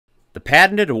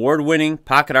patented award-winning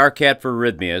pocket RCAT for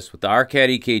arrhythmias with the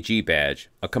RCAT EKG badge,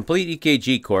 a complete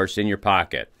EKG course in your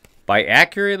pocket. By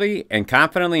accurately and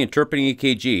confidently interpreting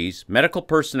EKGs, medical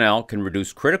personnel can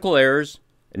reduce critical errors,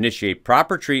 initiate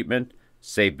proper treatment,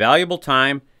 save valuable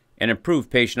time, and improve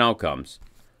patient outcomes.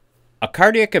 A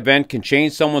cardiac event can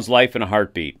change someone's life in a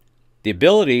heartbeat. The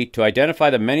ability to identify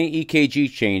the many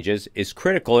EKG changes is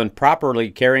critical in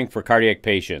properly caring for cardiac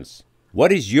patients.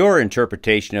 What is your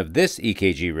interpretation of this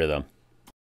EKG rhythm?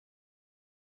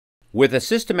 With a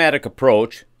systematic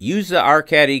approach, use the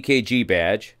RCAT EKG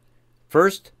badge.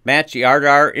 First, match the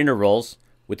R-to-R intervals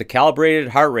with the calibrated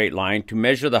heart rate line to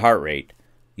measure the heart rate.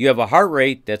 You have a heart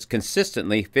rate that's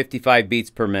consistently 55 beats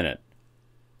per minute.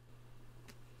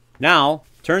 Now,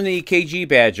 turn the EKG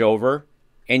badge over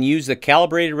and use the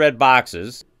calibrated red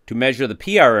boxes to measure the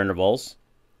PR intervals.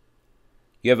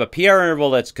 You have a PR interval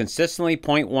that's consistently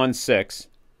 0.16.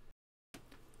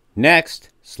 Next,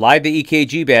 slide the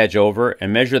EKG badge over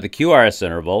and measure the QRS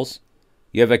intervals.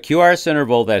 You have a QRS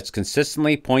interval that's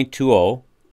consistently 0.20.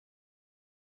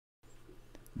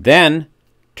 Then,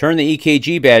 turn the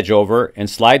EKG badge over and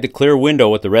slide the clear window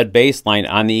with the red baseline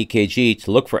on the EKG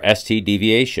to look for ST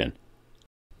deviation.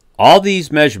 All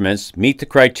these measurements meet the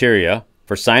criteria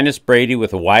for sinus brady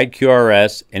with a wide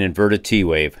QRS and inverted T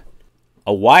wave.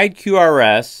 A wide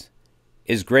QRS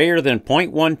is greater than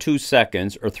 0.12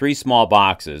 seconds or 3 small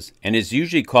boxes and is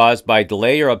usually caused by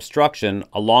delay or obstruction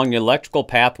along the electrical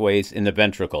pathways in the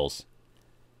ventricles.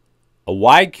 A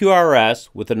wide QRS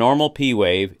with a normal P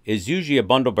wave is usually a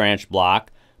bundle branch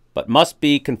block but must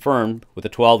be confirmed with a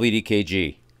 12-lead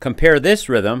EKG. Compare this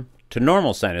rhythm to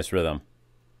normal sinus rhythm.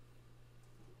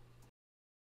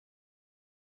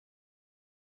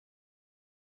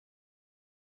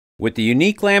 With the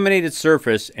unique laminated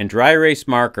surface and dry erase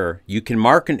marker, you can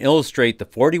mark and illustrate the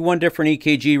 41 different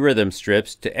EKG rhythm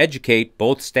strips to educate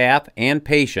both staff and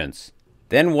patients,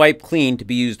 then wipe clean to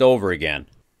be used over again.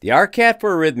 The RCAT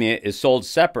for arrhythmia is sold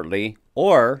separately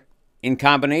or in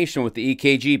combination with the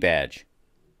EKG badge.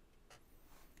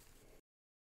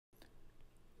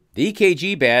 The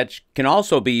EKG badge can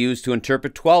also be used to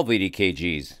interpret 12-lead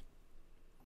EKGs.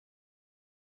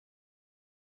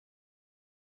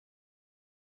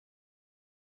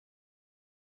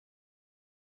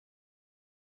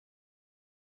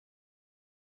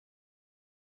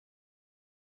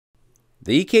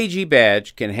 The EKG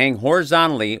badge can hang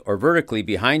horizontally or vertically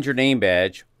behind your name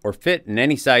badge or fit in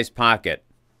any size pocket.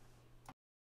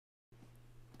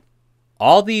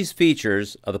 All these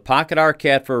features of the Pocket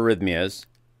RCAT for arrhythmias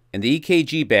and the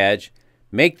EKG badge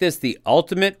make this the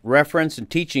ultimate reference and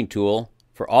teaching tool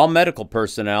for all medical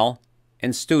personnel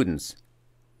and students.